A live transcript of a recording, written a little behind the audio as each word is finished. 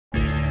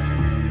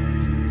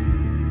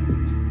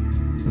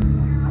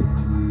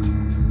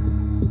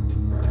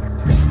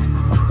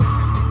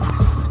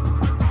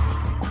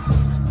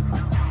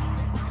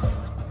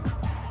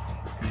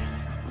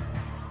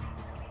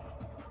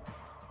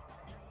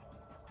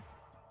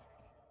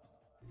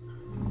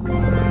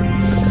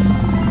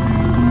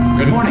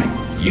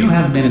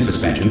have been in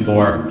suspension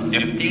for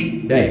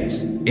 50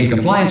 days. In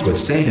compliance with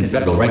state and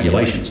federal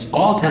regulations,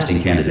 all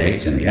testing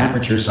candidates in the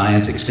Aperture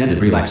Science Extended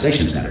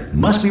Relaxation Center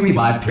must be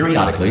revived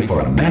periodically for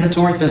a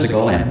mandatory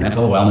physical and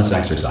mental wellness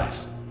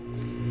exercise.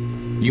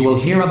 You will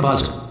hear a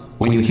buzzer.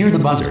 When you hear the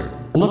buzzer,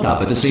 look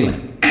up at the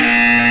ceiling.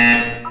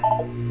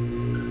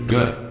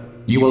 Good.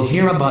 You will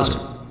hear a buzzer.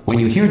 When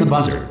you hear the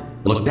buzzer,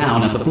 look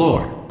down at the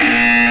floor.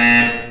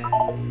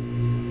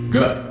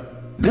 Good.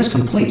 This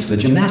completes the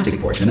gymnastic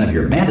portion of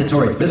your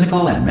mandatory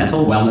physical and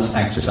mental wellness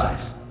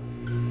exercise.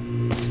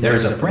 There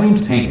is a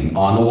framed painting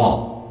on the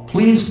wall.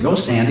 Please go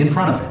stand in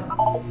front of it.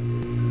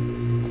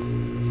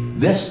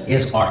 This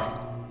is art.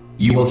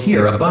 You will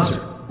hear a buzzer.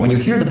 When you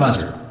hear the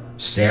buzzer,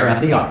 stare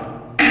at the art.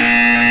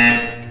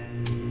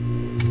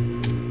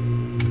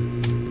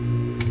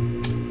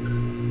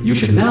 You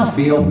should now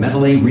feel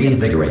mentally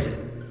reinvigorated.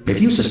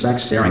 If you suspect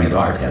staring at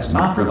art has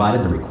not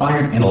provided the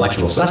required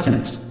intellectual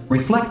sustenance,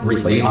 reflect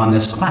briefly on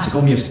this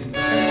classical music.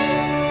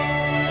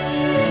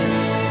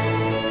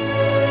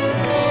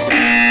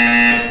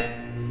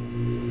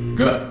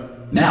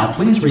 Good. Now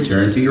please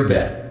return to your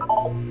bed.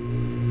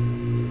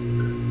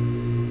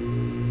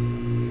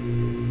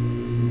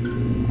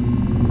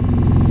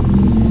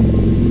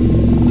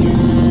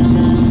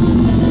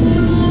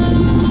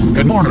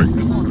 Good morning.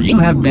 You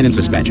have been in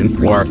suspension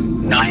for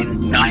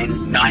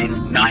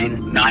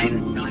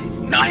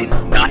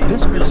 9999999.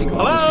 This courtesy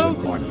call is to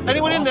inform you that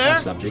Anyone in all there?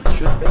 test subjects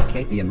should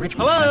vacate the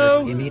enrichment Hello?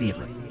 center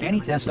immediately. Any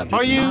test subject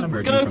Are you not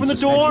emerging gonna from open the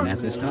suspension door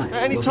at this time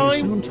at any will be time?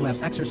 assumed to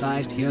have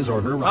exercised his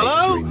or her right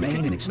Hello? to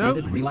remain in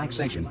extended No.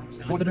 relaxation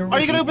for the duration Are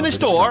you gonna open of this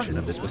the door? destruction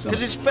of this facility.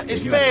 'Cause it's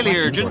If you have fairly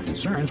questions or urgent.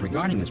 concerns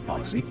regarding this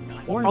policy,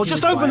 or Oh, if you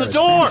just open the require a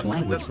door! Spanish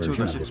language That's too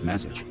version of aggressive. this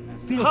message,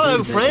 feel Hello, free to take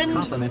a friend.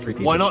 complimentary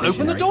piece Why of not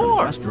open the stationery from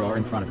door? desk drawer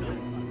in front of you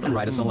and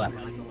write us a letter.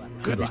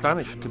 Could be luck.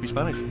 Spanish. Could be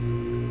Spanish.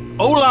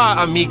 Hola,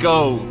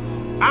 amigo.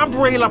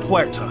 Abre la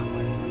puerta.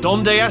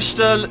 Donde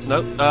está...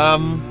 No.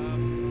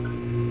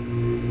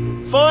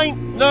 Fine.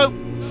 No.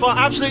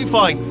 Absolutely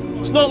fine.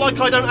 It's not like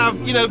I don't have,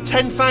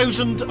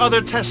 10,000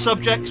 other test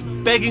subjects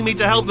begging me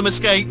to help them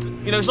escape.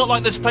 It's not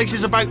like this place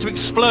is about to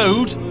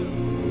explode.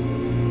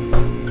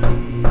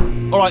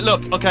 Alright,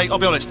 look. Okay, I'll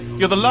be honest.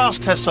 You're the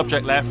last test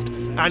subject left,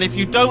 and if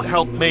you don't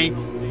help me,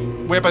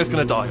 we're both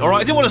going to die.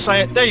 Alright, I didn't want to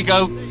say it. There you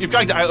go. You've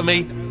dragged it out of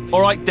me.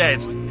 Alright,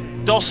 dead.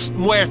 Dos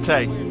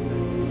muerte.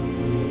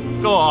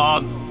 Go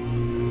on.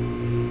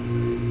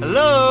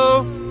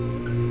 Hello?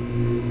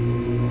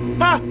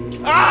 Ha!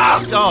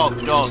 Ah! Oh,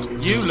 God.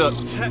 You look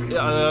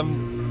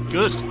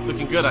good.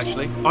 Looking good,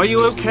 actually. Are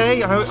you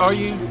okay? Are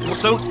you...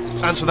 Don't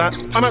answer that.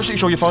 I'm absolutely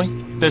sure you're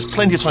fine. There's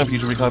plenty of time for you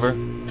to recover.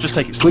 Just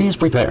take it slow. Please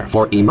prepare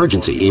for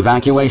emergency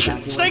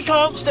evacuation. Stay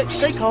calm.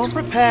 Stay calm.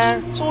 Prepare.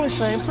 That's all I'm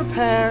saying.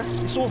 Prepare.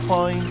 It's all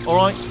fine.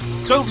 Alright?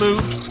 Don't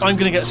move. I'm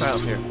going to get us out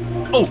of here.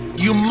 Oh,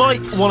 you might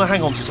want to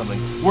hang on to something.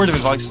 Word of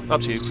advice. Up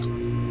to you.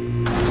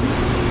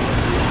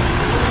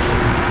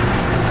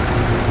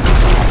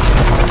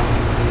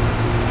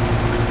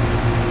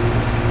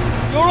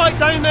 You alright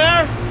down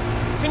there?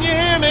 Can you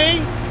hear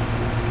me?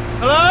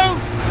 Hello?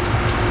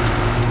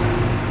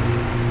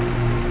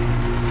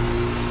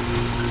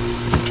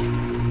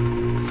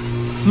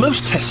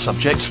 Most test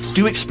subjects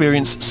do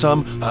experience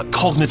some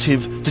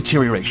cognitive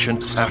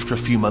deterioration after a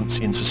few months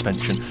in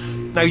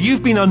suspension. Now,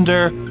 you've been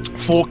under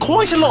for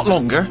quite a lot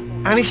longer,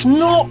 and it's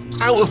not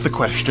out of the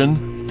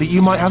question that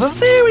you might have a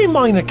very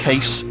minor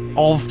case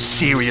of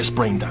serious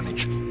brain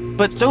damage.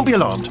 But don't be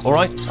alarmed, all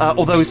right?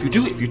 Although if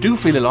you do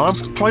feel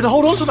alarmed, try to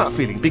hold on to that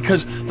feeling,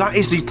 because that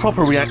is the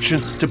proper reaction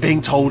to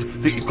being told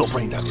that you've got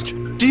brain damage.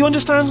 Do you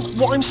understand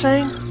what I'm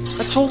saying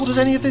at all? Does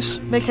any of this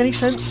make any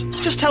sense?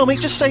 Just tell me,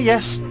 just say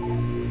yes.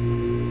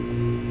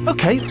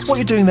 Okay, what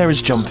you're doing there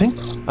is jumping.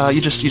 You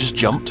just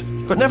jumped.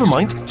 But never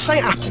mind, say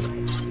apple.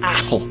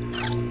 Apple.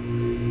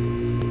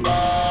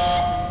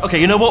 Okay,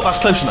 you know what? That's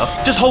close enough.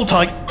 Just hold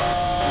tight.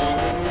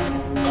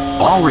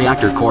 All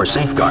reactor core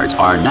safeguards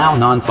are now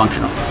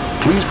non-functional.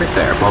 Please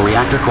prepare for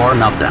reactor core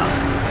meltdown.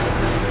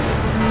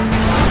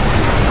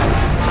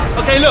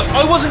 Okay, look,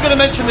 I wasn't going to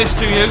mention this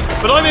to you,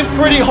 but I'm in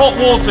pretty hot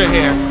water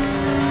here.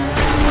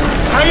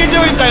 How you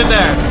doing down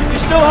there? You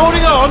still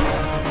holding on?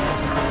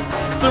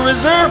 The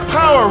reserve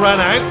power ran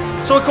out,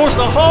 so of course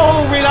the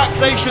whole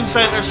relaxation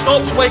centre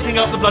stops waking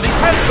up the bloody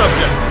test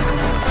subjects.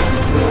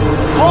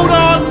 Hold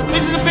on,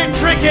 this is a bit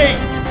tricky.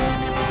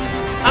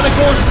 And of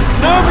course,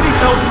 nobody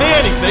tells me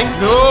anything.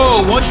 No,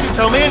 why should you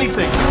tell me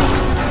anything?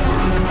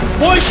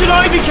 Why should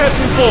I be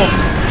kept informed?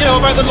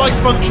 About the life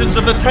functions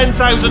of the 10,000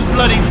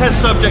 bloody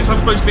test subjects I'm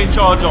supposed to be in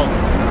charge of.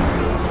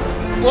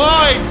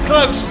 Why? It's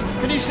close.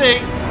 Can you see?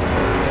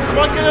 Am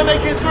I going to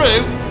make it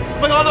through?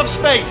 Have I got enough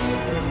space?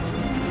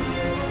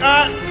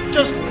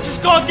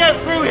 Just gotta get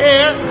through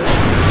here.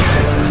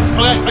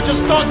 Okay, I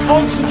just gotta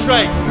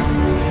concentrate.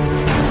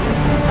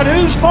 And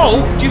whose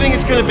fault do you think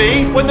it's gonna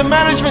be when the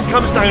management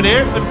comes down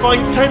here and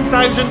finds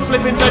 10,000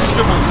 flipping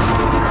vegetables?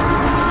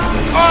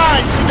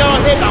 Alright, see, no, I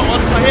hit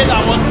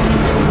that one.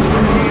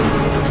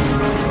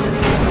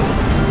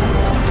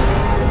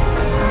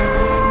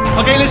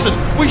 Okay, listen,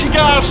 we should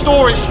get our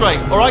stories straight,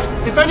 alright?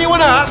 If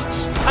anyone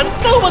asks, and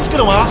no one's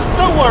gonna ask,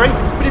 don't worry,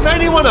 but if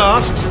anyone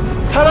asks,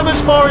 tell them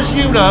as far as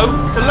you know,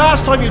 the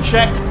last time you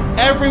checked,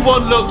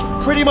 everyone looked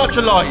pretty much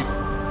alive.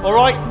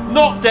 Alright?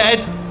 Not dead.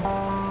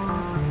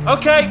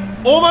 Okay,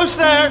 almost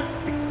there.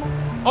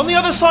 On the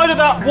other side of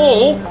that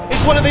wall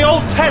is one of the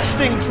old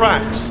testing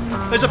tracks.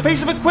 There's a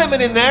piece of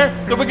equipment in there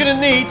that we're gonna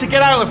need to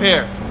get out of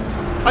here.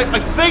 I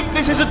think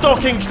this is a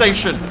docking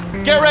station.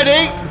 Get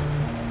ready.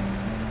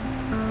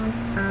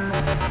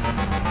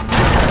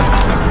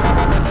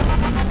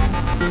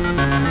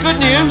 Good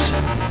news,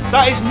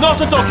 that is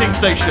not a docking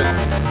station.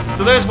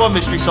 So there's one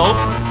mystery solved.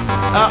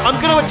 I'm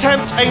going to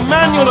attempt a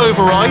manual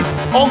override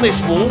on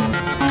this wall.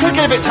 Could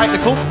get a bit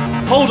technical.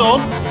 Hold on.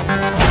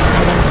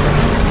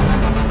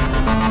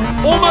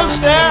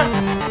 Almost there.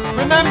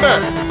 Remember,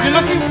 you're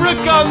looking for a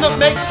gun that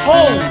makes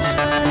holes.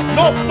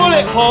 Not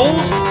bullet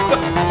holes, but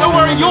don't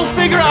worry, you'll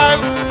figure it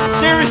out.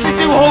 Seriously,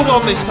 do hold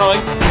on this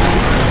time.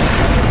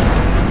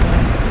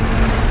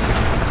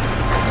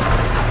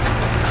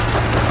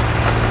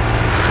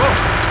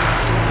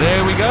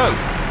 There we go.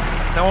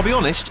 Now, I'll be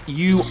honest,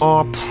 you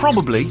are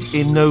probably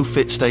in no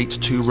fit state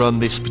to run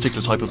this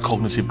particular type of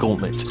cognitive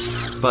gauntlet.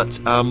 But,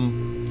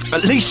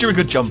 at least you're a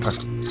good jumper.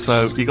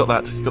 So, you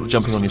got the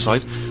jumping on your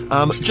side.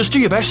 Just do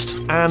your best,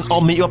 and I'll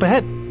meet you up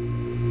ahead.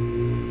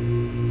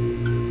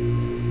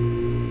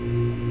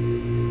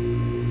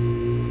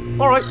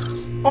 Alright,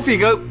 off you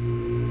go.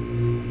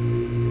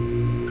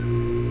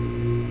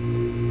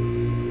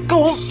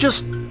 Go on,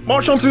 just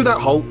march on through that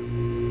hole.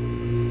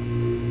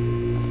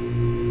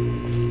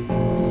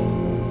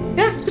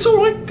 It's all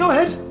right, go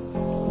ahead.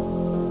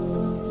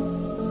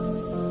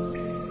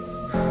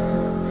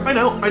 I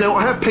know,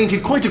 I have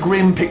painted quite a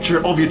grim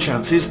picture of your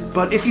chances,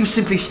 but if you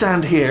simply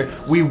stand here,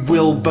 we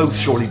will both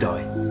surely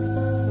die.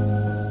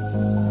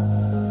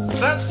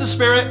 That's the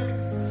spirit.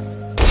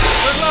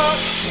 Good luck.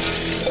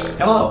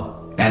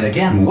 Hello, and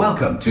again,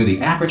 welcome to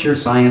the Aperture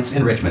Science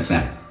Enrichment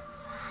Center.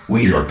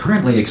 We are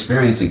currently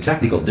experiencing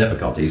technical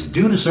difficulties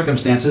due to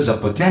circumstances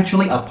of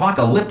potentially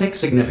apocalyptic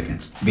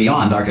significance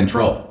beyond our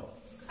control.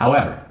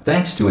 However,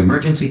 thanks to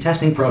emergency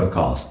testing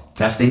protocols,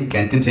 testing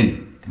can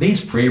continue.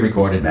 These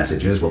pre-recorded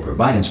messages will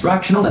provide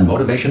instructional and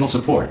motivational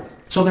support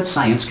so that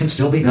science can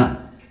still be done,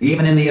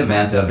 even in the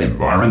event of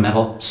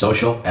environmental,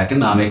 social,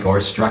 economic,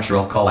 or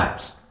structural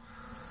collapse.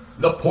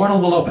 The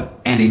portal will open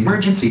and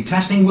emergency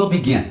testing will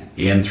begin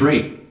in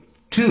 3,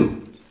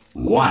 2,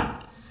 1.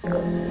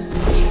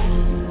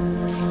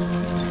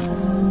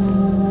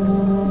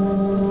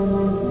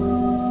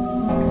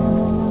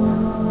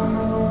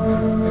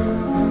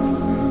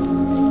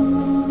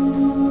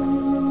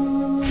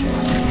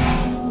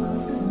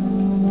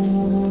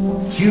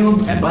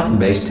 Cube and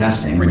button-based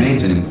testing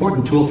remains an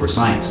important tool for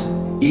science,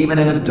 even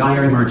in a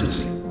dire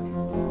emergency.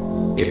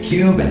 If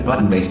cube and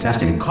button-based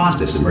testing caused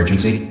this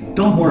emergency,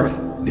 don't worry.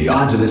 The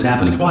odds of this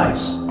happening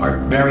twice are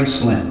very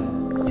slim.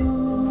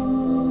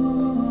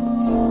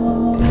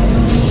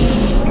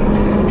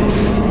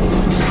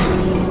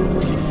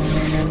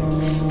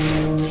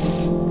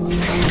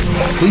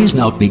 Please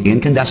note the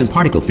incandescent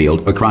particle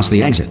field across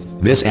the exit.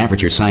 This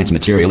Aperture Science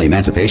Material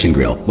Emancipation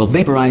Grill will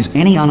vaporize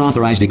any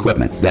unauthorized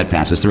equipment that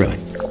passes through it.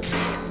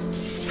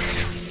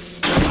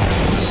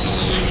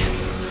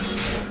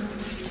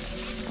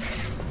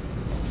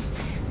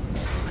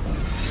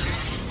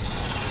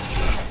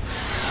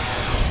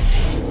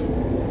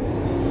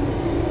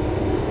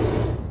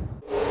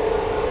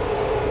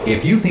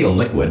 If you feel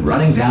liquid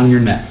running down your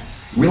neck,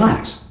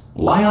 relax,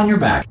 lie on your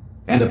back,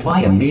 and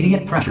apply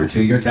immediate pressure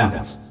to your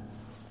temples.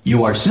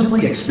 You are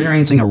simply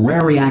experiencing a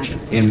rare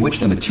reaction in which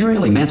the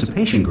Material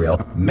Emancipation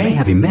Grill may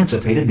have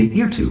emancipated the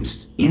ear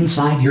tubes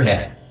inside your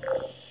head.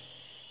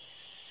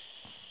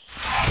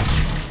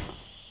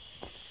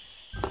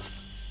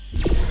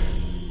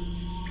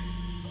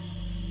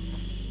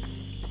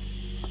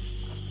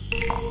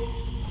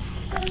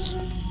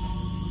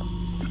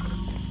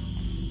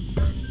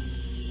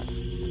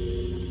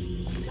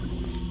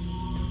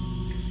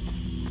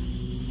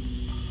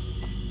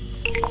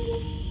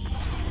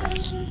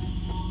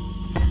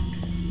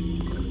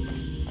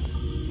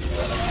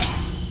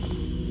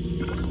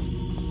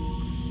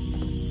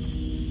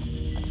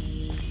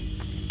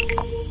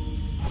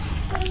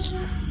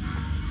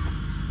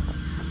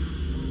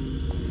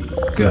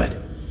 Good.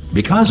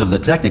 Because of the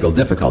technical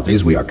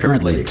difficulties we are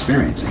currently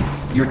experiencing,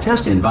 your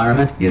test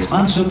environment is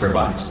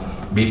unsupervised.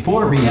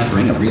 Before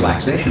re-entering a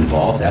relaxation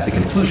vault at the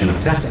conclusion of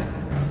testing,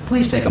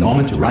 please take a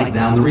moment to write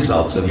down the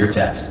results of your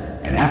test.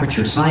 An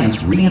Aperture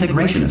Science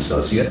Reintegration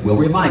Associate will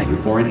remind you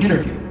for an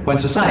interview when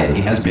society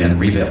has been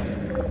rebuilt.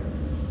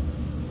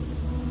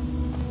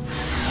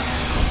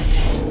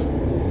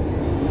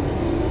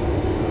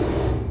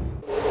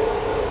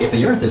 If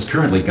the Earth is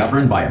currently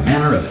governed by a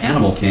manner of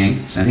animal king,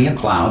 sentient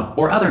cloud,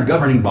 or other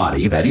governing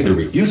body that either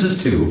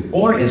refuses to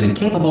or is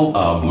incapable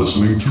of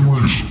listening to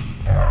reason,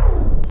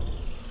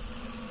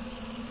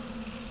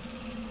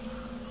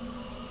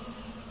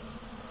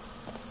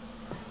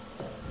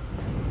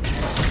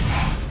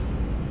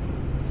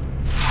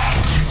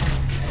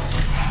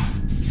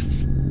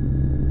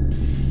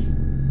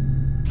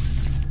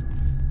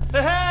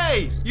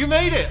 You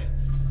made it!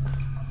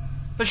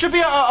 There should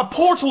be a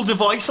portal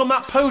device on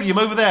that podium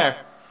over there.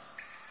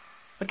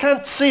 I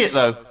can't see it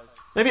though.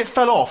 Maybe it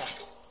fell off.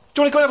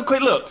 Do you want to go and have a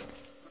quick look?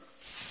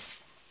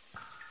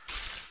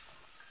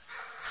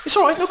 It's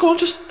alright, no, go on,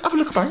 just have a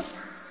look about.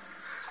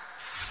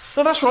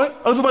 No, that's right,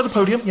 over by the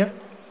podium, yeah.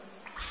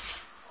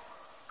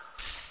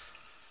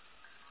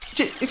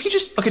 If you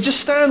just, okay, just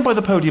stand by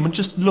the podium and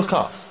just look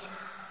up.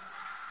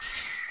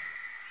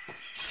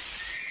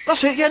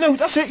 That's it, yeah, no,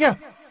 that's it, yeah.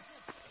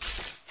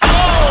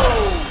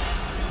 Oh!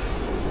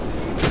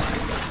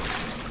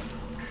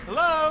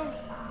 Hello?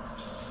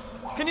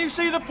 Can you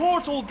see the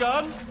portal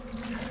gun?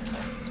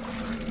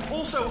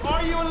 Also,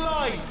 are you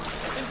alive?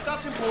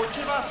 That's important, you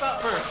should have asked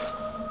that first.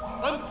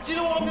 Do you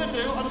know what I'm going to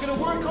do? I'm going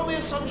to work on the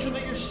assumption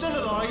that you're still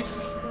alive,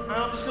 and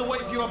I'm just going to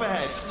wait for you up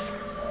ahead.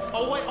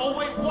 I'll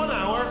wait 1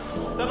 hour,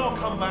 then I'll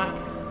come back,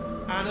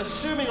 and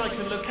assuming I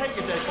can locate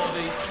your dead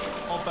body,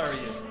 I'll bury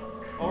you.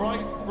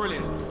 Alright?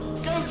 Brilliant.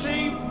 Go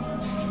team!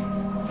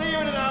 See you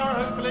in an hour,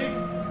 hopefully,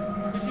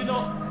 if you're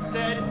not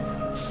dead.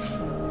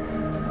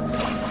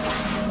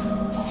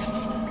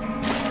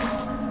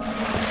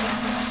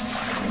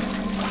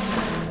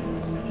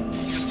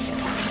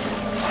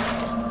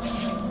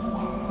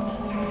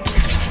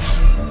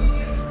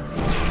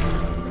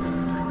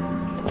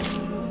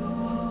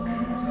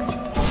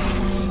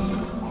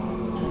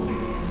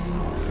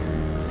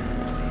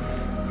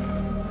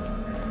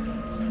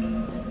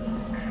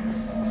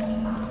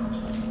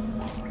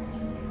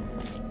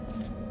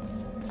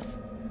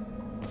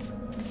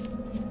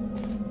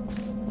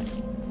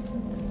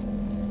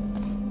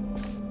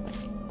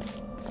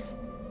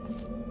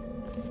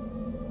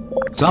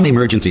 Some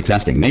emergency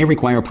testing may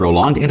require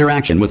prolonged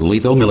interaction with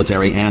lethal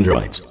military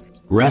androids.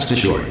 Rest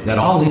assured that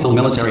all lethal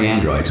military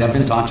androids have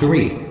been taught to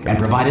read and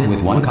provided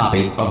with 1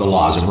 copy of the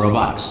Laws of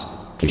Robotics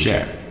to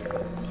share.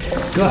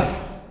 Good.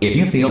 If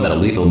you feel that a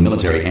lethal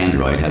military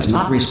android has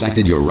not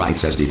respected your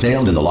rights as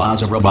detailed in the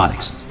Laws of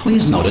Robotics,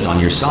 please note it on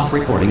your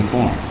self-reporting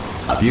form.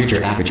 A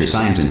future Aperture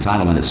Science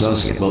Entitlement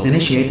Associate will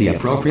initiate the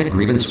appropriate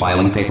grievance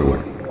filing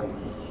paperwork.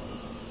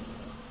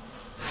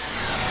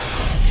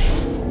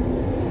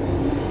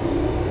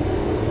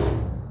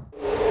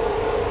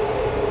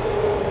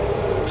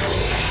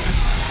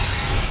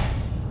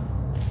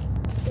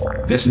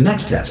 This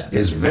next test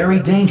is very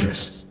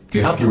dangerous.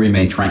 To help you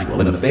remain tranquil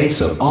in the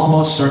face of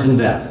almost certain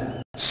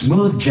death,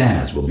 smooth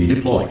jazz will be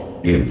deployed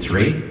in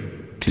 3,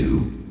 2,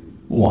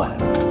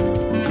 1.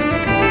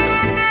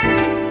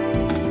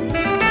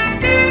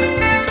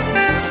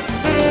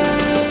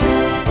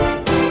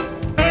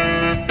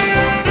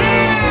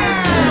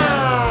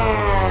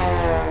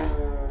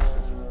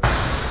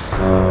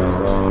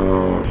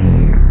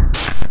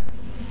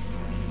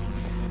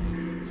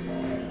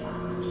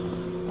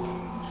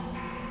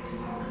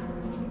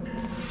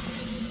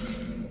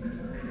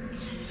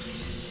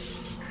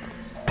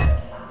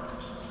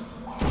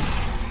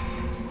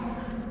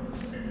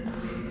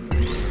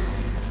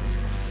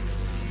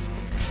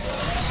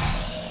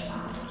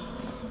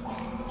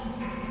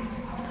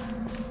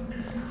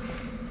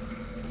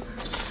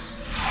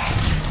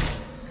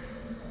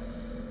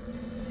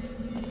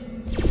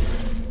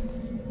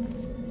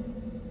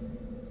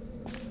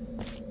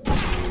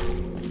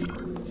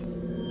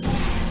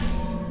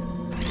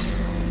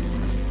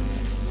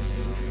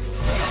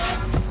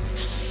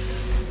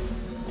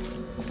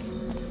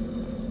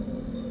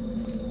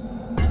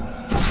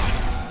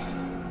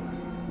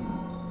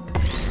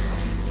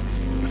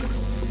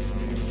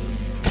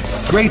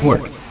 Great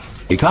work!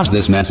 Because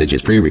this message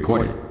is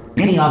pre-recorded,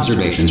 any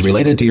observations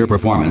related to your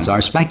performance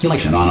are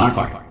speculation on our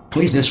part.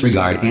 Please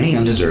disregard any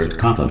undeserved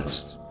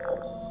compliments.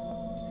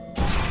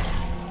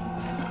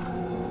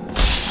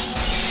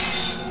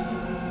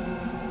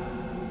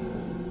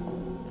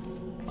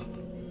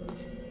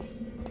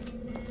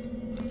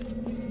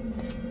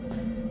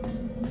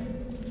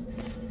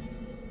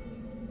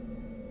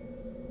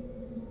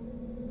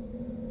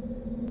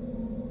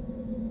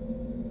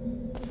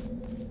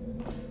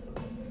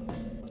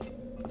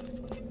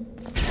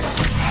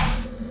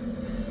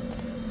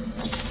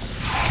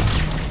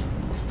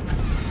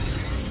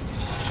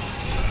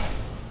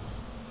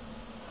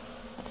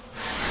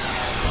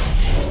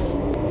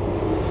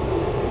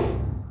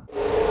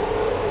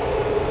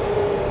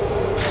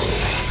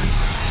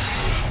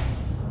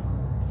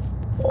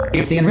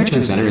 If the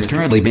Enrichment Center is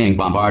currently being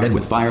bombarded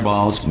with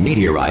fireballs,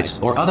 meteorites,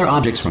 or other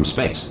objects from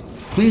space,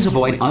 please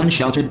avoid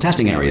unsheltered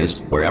testing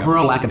areas wherever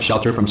a lack of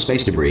shelter from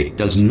space debris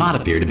does not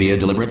appear to be a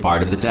deliberate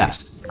part of the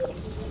test.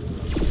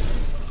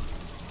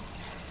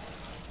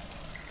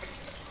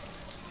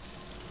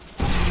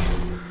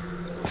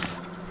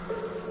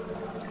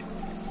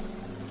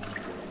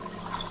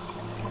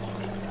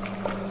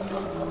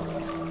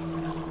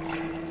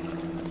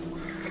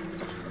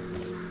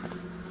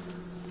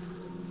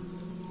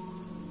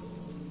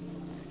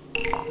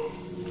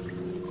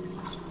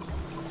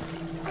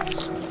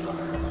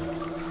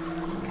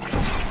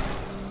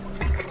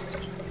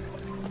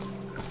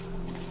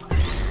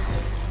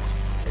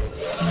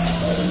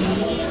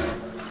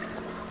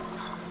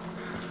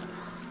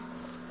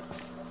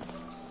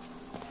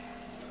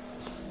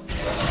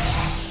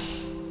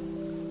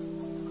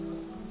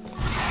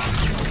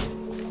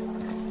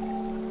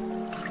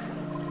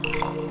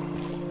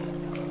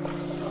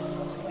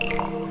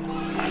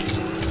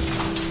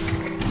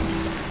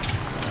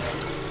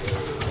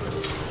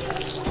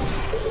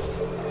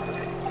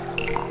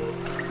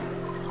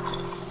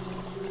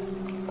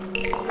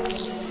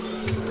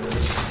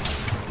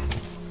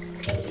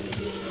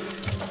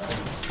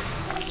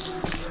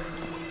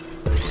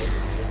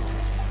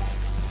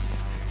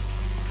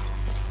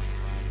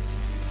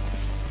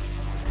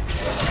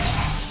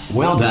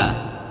 Well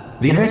done.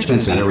 The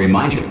Enrichment Center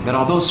reminds you that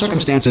although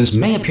circumstances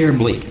may appear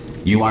bleak,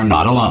 you are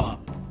not alone.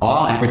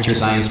 All Aperture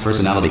Science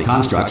personality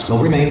constructs will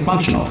remain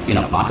functional in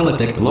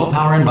apocalyptic,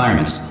 low-power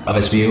environments of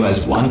as few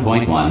as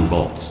 1.1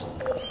 volts.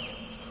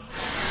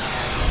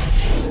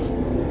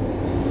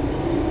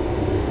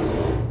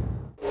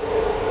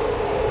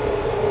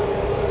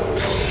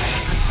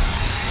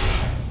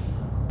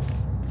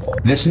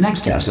 This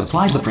next test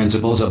applies the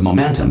principles of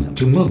momentum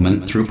to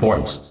movement through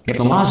portals. If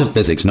the laws of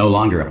physics no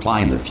longer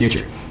apply in the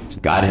future,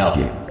 God help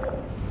you.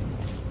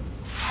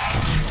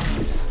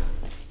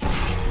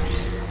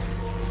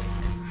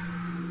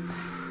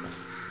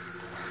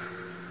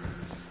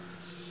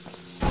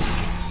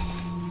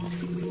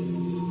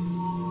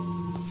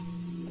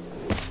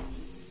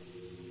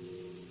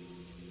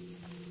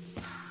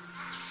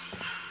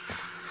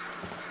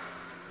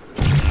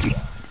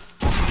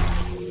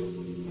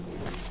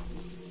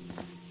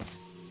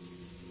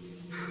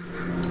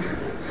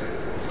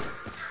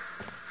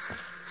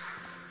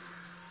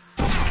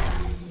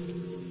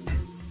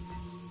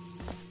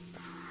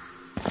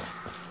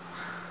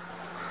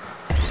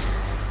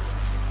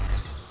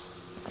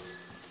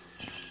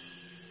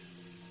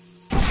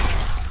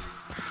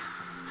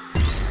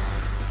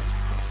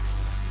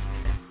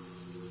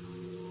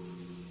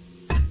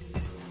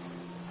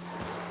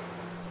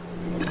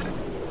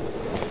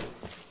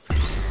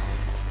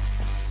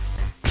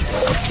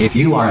 If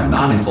you are a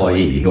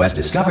non-employee who has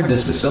discovered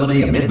this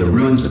facility amid the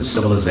ruins of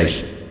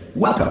civilization,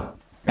 welcome.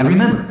 And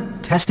remember,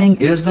 testing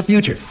is the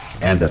future,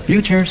 and the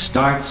future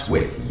starts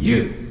with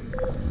you.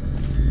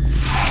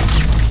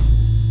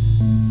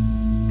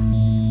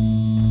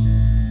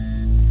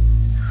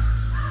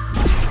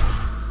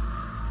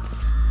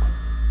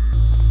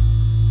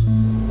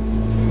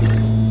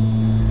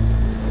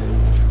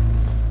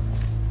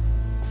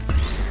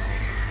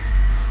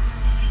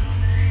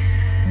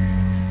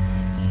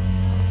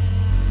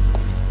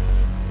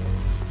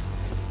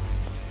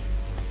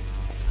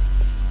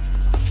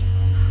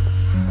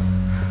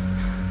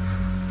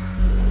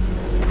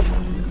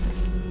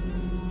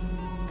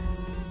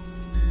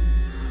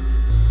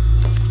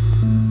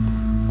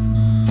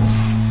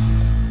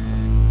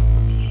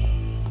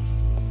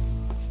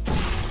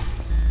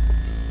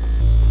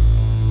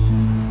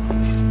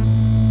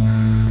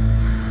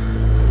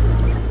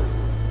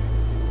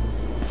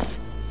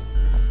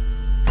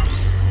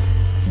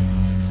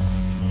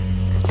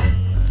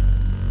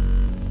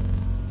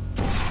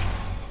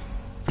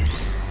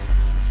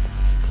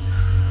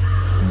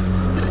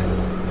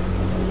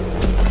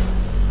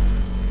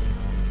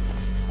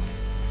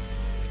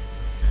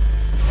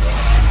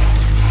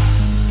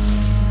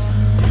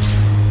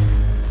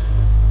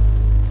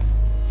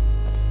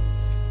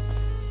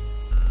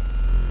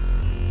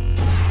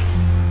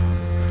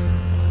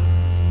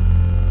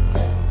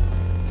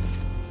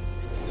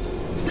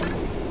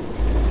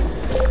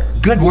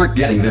 Good work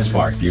getting this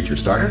far, future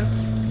starter.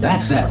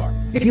 That said,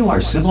 if you are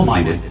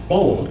simple-minded,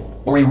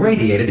 old, or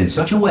irradiated in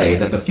such a way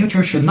that the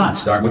future should not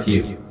start with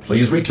you,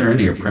 please return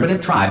to your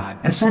primitive tribe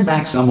and send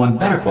back someone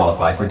better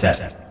qualified for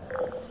testing.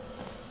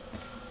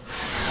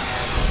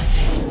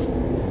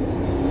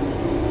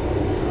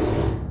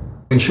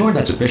 To ensure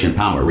that sufficient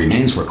power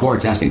remains for core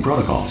testing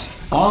protocols,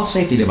 all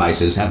safety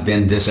devices have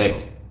been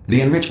disabled.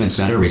 The Enrichment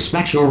Center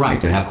respects your right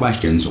to have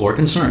questions or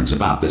concerns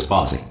about this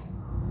policy.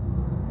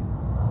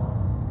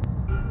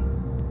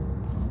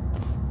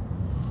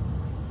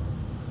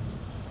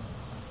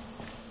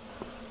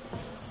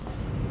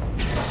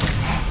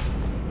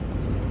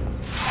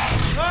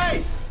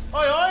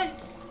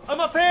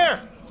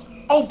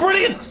 Oh,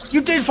 brilliant! You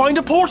did find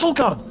a portal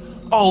gun!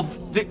 Oh,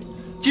 do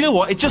you know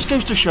what? It just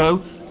goes to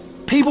show,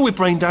 people with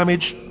brain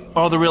damage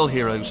are the real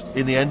heroes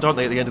in the end, aren't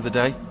they, at the end of the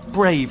day?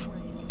 Brave.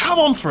 Come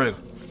on through!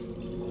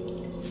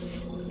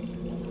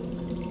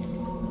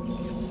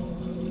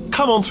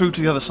 Come on through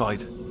to the other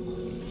side.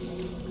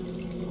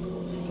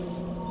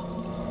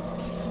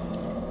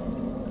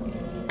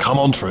 Come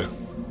on through.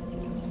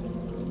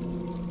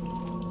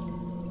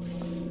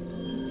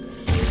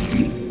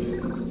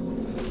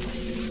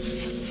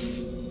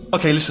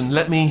 Okay, listen,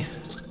 let me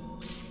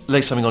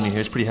lay something on you here.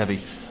 It's pretty heavy.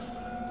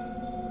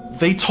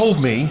 They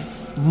told me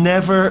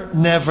never,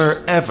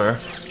 never, ever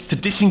to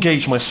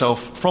disengage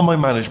myself from my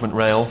management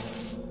rail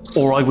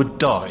or I would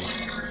die.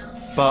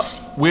 But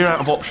we're out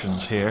of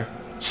options here.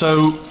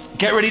 So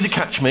get ready to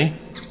catch me,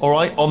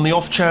 alright, on the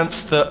off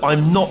chance that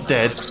I'm not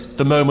dead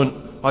the moment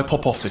I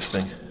pop off this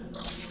thing.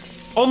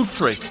 On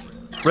 3.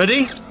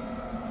 Ready?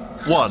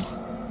 1,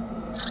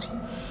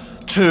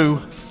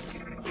 2,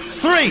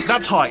 3!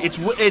 That's high.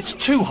 It's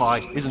too high,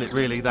 isn't it,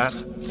 really,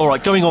 that?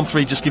 Alright, going on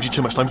 3 just gives you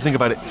too much time to think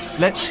about it.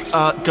 Let's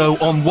go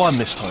on 1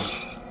 this time.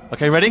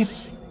 Okay, ready?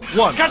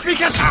 1. Catch me,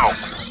 catch! Ow!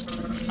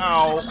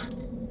 Ow.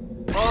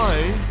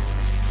 I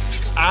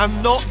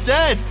am not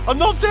dead! I'm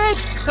not dead!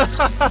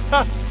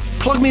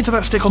 Plug me into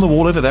that stick on the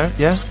wall over there,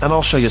 yeah? And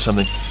I'll show you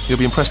something. You'll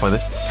be impressed by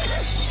this.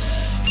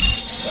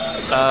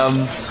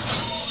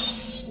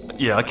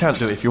 Yeah, I can't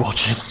do it if you're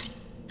watching.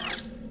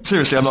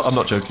 Seriously, I'm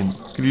not joking.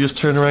 Could you just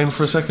turn around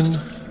for a second?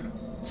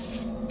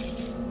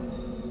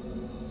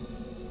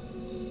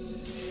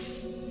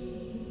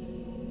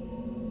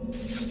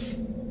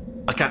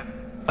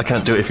 I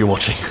can't do it if you're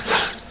watching.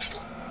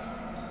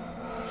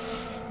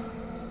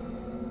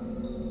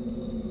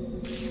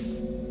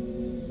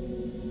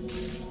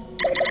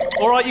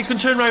 Alright, you can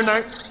turn around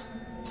now.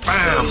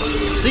 Bam!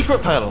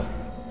 Secret panel.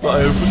 That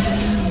I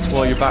opened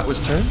while your back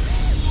was turned.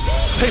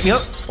 Pick me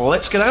up.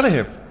 Let's get out of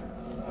here.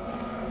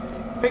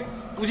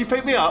 Would you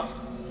pick me up?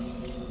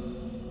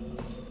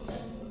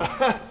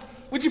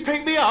 Would you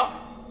pick me up?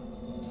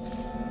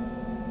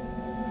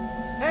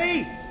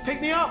 Hey!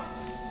 Pick me up!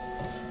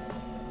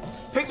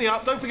 Pick me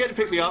up, don't forget to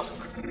pick me up.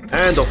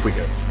 And off we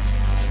go.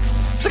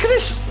 Look at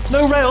this!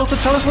 No rail to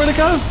tell us where to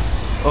go!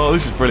 Oh,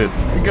 this is brilliant.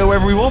 We can go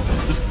wherever we want.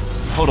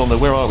 Hold on though,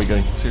 where are we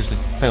going? Seriously.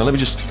 Hang on, let me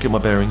just get my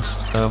bearings.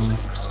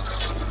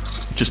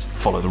 Just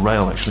follow the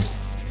rail, actually.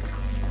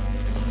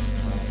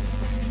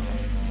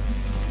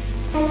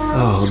 Hello.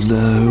 Oh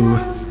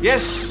no.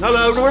 Yes,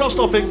 hello, no, we're not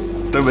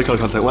stopping. Don't make eye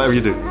contact, whatever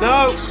you do.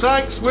 No,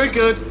 thanks, we're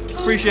good.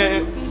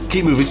 Appreciate it.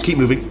 Keep moving, keep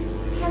moving.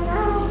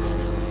 Hello.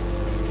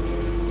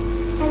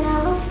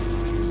 Hello.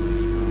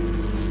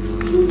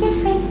 I'm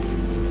different.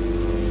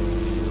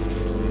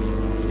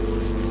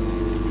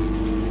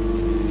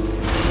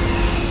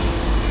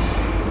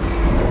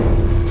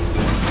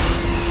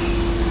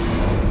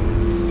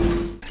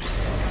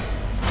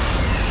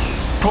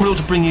 Probably ought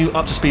to bring you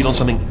up to speed on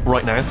something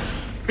right now.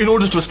 In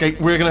order to escape,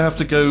 we're going to have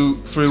to go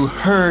through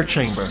her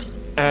chamber,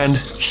 and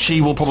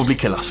she will probably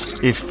kill us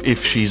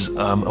if she's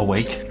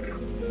awake.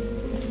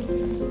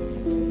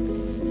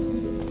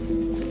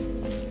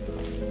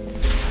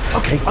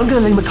 Okay, I'm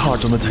going to lay my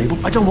cards on the table.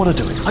 I don't want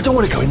to do it. I don't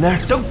want to go in there.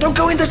 Don't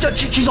go in there.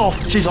 She's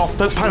off. She's off.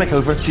 Don't panic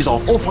over. She's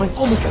off. All fine.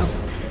 On we go.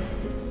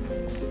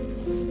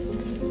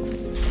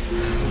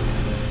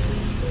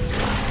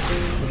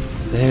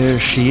 There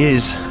she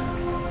is.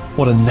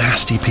 What a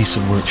nasty piece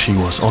of work she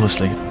was,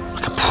 honestly.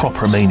 Like a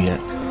proper maniac.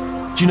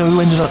 Do you know who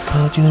ended up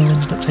taking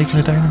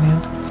her down in the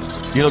end?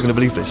 You're not going to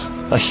believe this.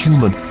 A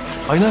human.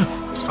 I know.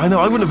 I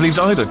wouldn't have believed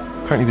it either.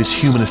 Apparently this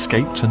human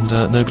escaped and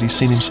nobody's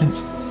seen him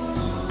since.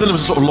 Then there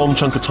was a sort of long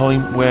chunk of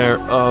time where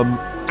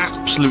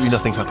absolutely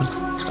nothing happened.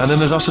 And then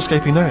there's us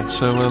escaping now.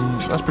 So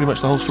that's pretty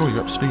much the whole story.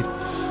 You're up to speed.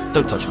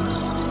 Don't touch me.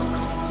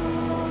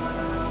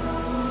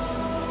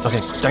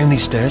 Okay, down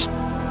these stairs.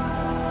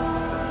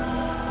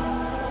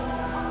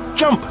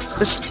 Jump!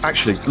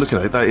 Actually, look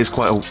at it. That's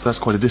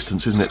quite a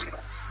distance, isn't it?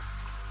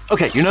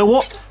 Okay, you know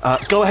what?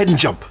 Go ahead and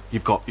jump.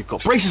 You've got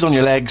braces on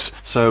your legs,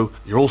 so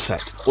you're all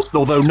set.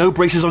 Although no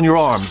braces on your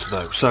arms,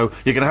 though. So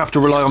you're going to have to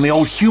rely on the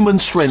old human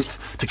strength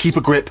to keep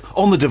a grip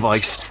on the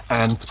device,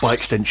 and by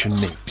extension,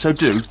 me. So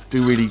do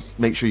really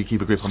make sure you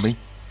keep a grip on me.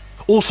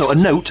 Also, a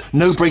note: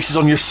 no braces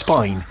on your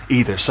spine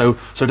either. So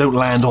don't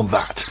land on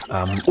that.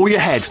 Or your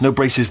head. No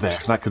braces there.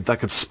 That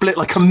could split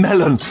like a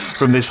melon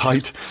from this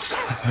height.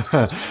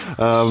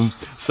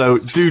 So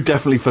do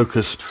definitely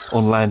focus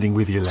on landing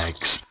with your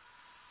legs.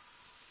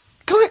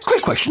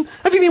 Quick question: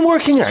 have you been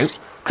working out?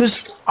 Because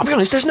I'll be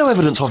honest, there's no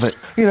evidence of it.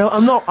 You know,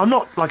 I'm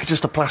not like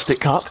just a plastic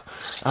cup.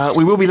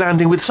 We will be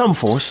landing with some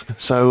force,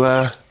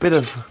 so bit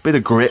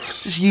of grip.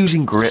 Just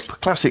using grip,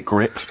 classic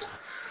grip.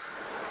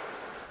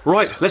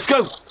 Right, let's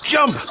go.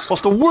 Jump.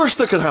 What's the worst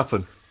that could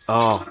happen?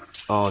 Oh,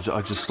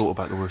 I just thought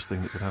about the worst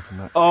thing that could happen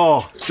there.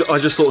 Oh, I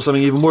just thought of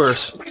something even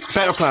worse.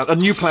 Better plan, a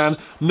new plan.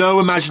 No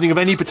imagining of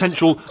any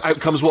potential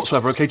outcomes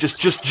whatsoever. Okay, just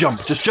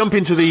jump. Just jump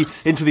into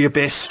the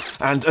abyss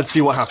and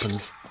see what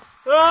happens.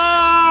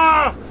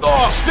 Ah!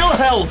 Oh, still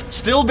held.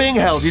 Still being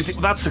held.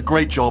 That's a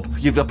great job.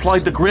 You've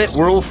applied the grit.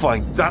 We're all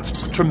fine. That's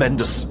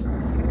tremendous.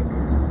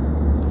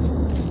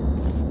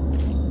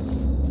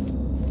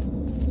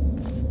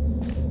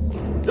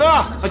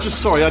 Ah! I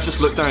just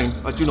looked down.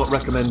 I do not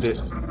recommend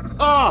it.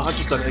 Ah! I've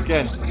just done it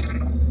again.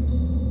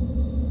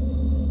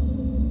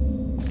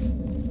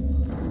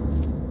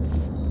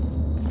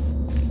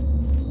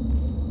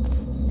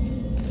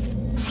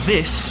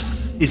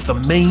 This is the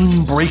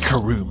main breaker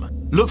room.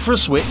 Look for a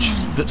switch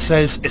that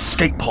says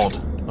escape pod.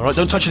 Alright,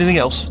 don't touch anything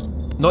else.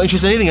 Not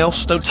interested in anything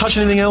else. Don't touch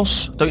anything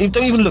else. Don't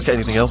even look at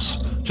anything else.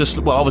 Just,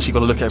 well, obviously you've got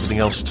to look at everything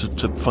else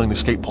to find the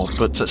escape pod.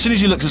 But as soon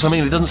as you look at something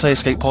and it doesn't say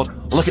escape pod,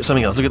 look at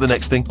something else. Look at the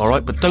next thing,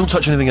 alright? But don't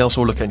touch anything else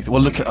or look at anything.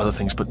 Well, look at other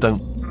things, but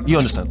don't. You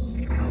understand.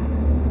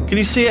 Can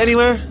you see it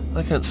anywhere?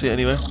 I can't see it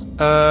anywhere.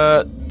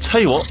 Tell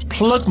you what,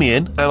 plug me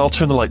in and I'll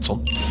turn the lights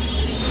on.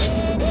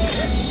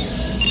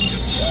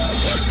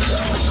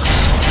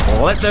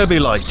 Let there be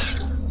light.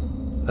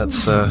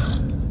 That's,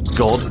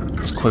 God.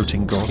 It's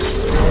quoting God.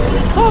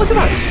 Oh, look at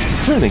that!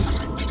 Turning.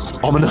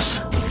 Ominous.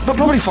 But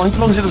probably fine, as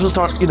long as it doesn't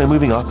start,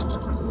 moving up.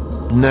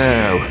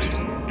 Now.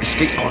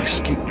 Escape pod,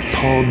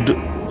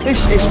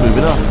 It's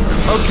moving up.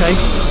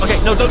 Okay,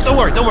 no, don't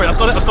worry. I've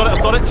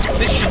got it.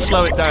 This should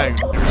slow it down.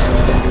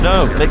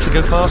 No, makes it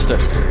go faster.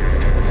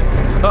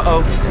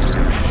 Uh-oh.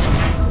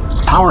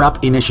 Power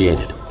up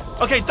initiated.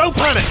 Okay, don't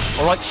panic!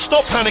 Alright,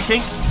 stop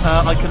panicking.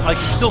 I can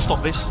still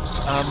stop this.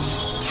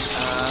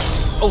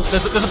 Oh,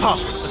 there's a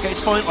password. Okay,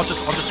 it's fine. I'll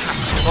just hack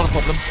it. Not a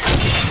problem.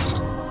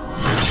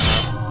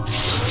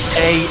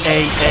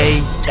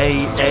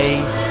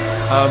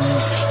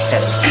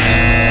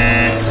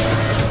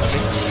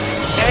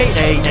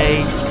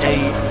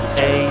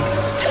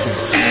 see.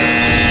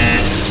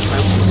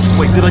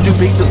 Wait, did I do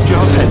beat the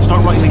jar pen?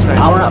 Start writing these down.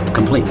 Power up,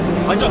 complete.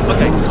 I don't.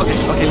 Okay,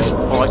 listen.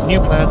 All right, new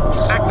plan.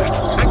 Act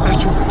natural. Act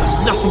natural. I've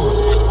done nothing wrong.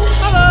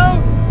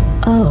 Hello.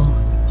 Oh,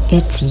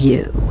 it's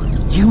you.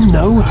 You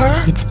know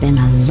her? It's been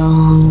a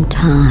long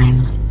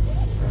time.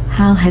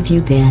 How have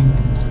you been?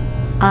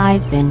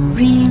 I've been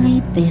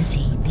really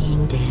busy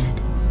being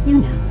dead. You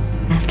know,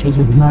 after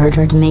you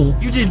murdered me.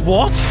 You did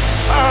what?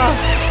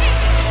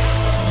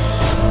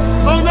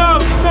 Oh no! No!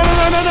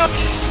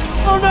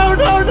 Oh no!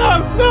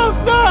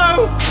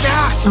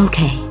 Ah!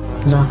 Okay,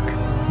 look,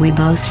 we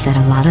both said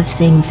a lot of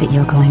things that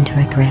you're going to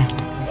regret.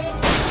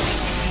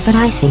 But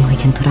I think we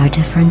can put our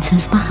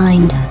differences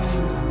behind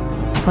us.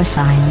 For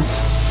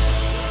science,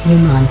 you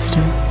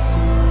monster.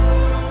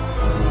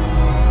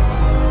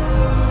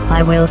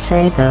 I will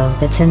say, though,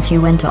 that since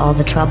you went to all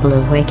the trouble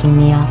of waking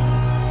me up,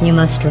 you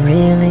must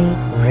really,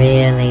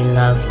 really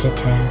love to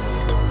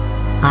test.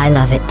 I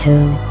love it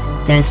too.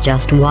 There's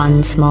just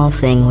one small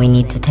thing we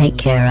need to take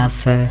care of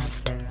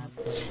first.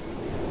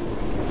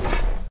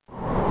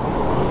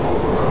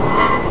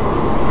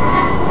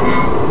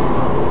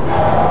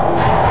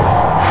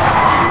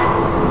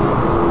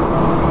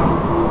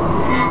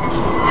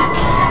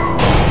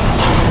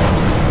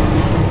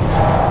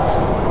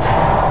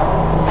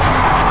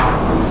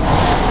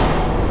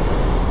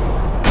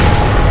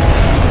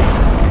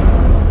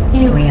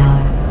 Here we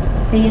are,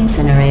 the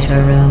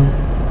incinerator room.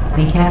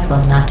 Be careful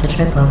not to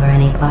trip over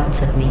any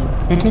parts of me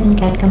that didn't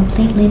get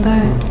completely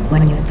burned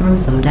when you threw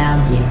them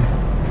down here.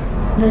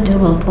 The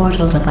dual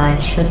portal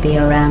device should be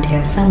around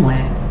here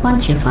somewhere.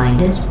 Once you find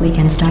it, we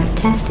can start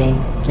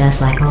testing,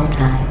 just like old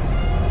times.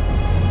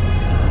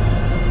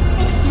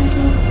 Excuse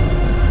me.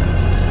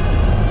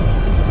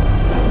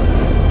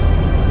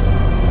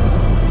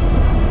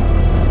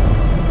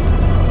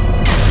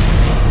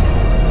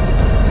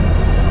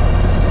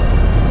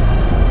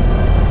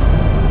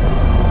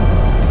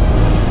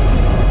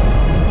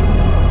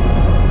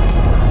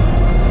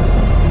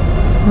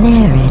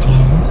 There it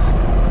is.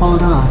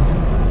 Hold on.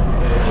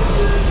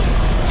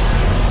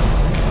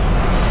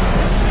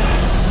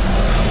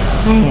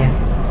 There.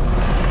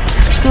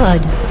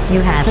 Good. You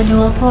have a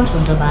dual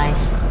portal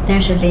device.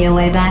 There should be a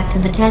way back to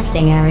the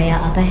testing area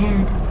up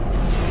ahead.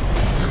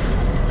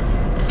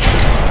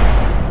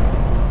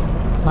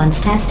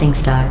 Once testing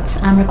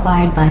starts, I'm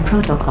required by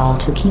protocol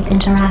to keep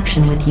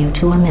interaction with you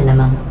to a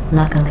minimum.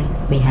 Luckily,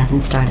 we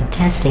haven't started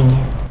testing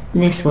yet.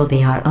 This will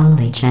be our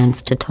only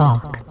chance to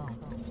talk.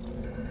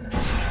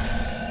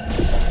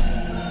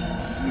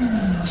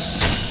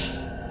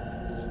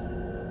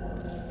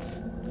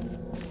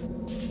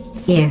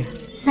 Here,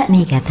 let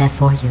me get that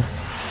for you.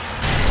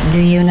 Do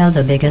you know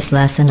the biggest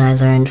lesson I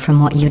learned from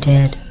what you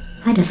did?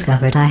 I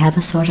discovered I have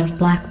a sort of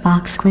black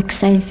box quick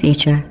save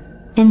feature.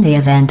 In the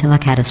event of a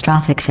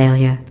catastrophic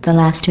failure, the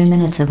last 2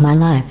 minutes of my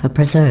life are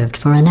preserved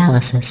for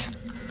analysis.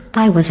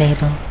 I was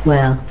able,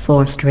 well,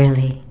 forced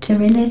really, to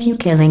relive you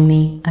killing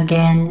me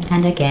again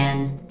and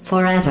again,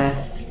 forever.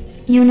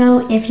 You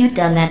know, if you'd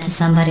done that to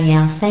somebody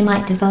else, they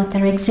might devote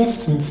their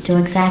existence to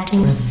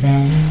exacting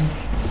revenge.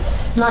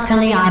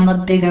 Luckily, I'm a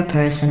bigger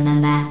person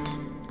than that.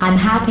 I'm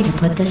happy to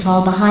put this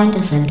all behind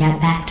us and get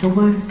back to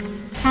work.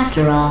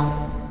 After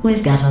all,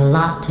 we've got a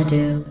lot to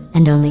do,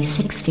 and only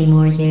 60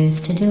 more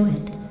years to do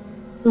it.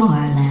 More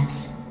or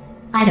less.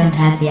 I don't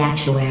have the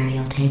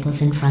actuarial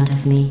tables in front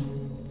of me.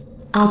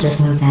 I'll just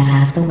move that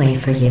out of the way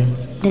for you.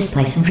 This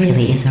place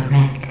really is a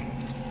wreck.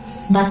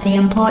 But the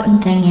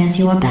important thing is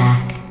you're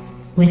back.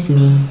 With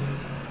me.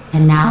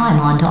 And now I'm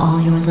on to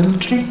all your little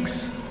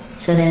tricks.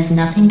 So there's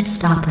nothing to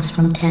stop us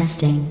from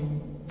testing.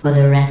 For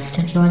the rest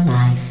of your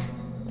life.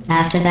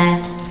 After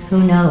that,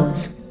 who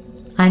knows?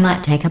 I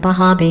might take up a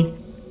hobby.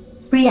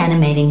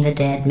 Reanimating the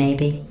dead,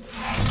 maybe.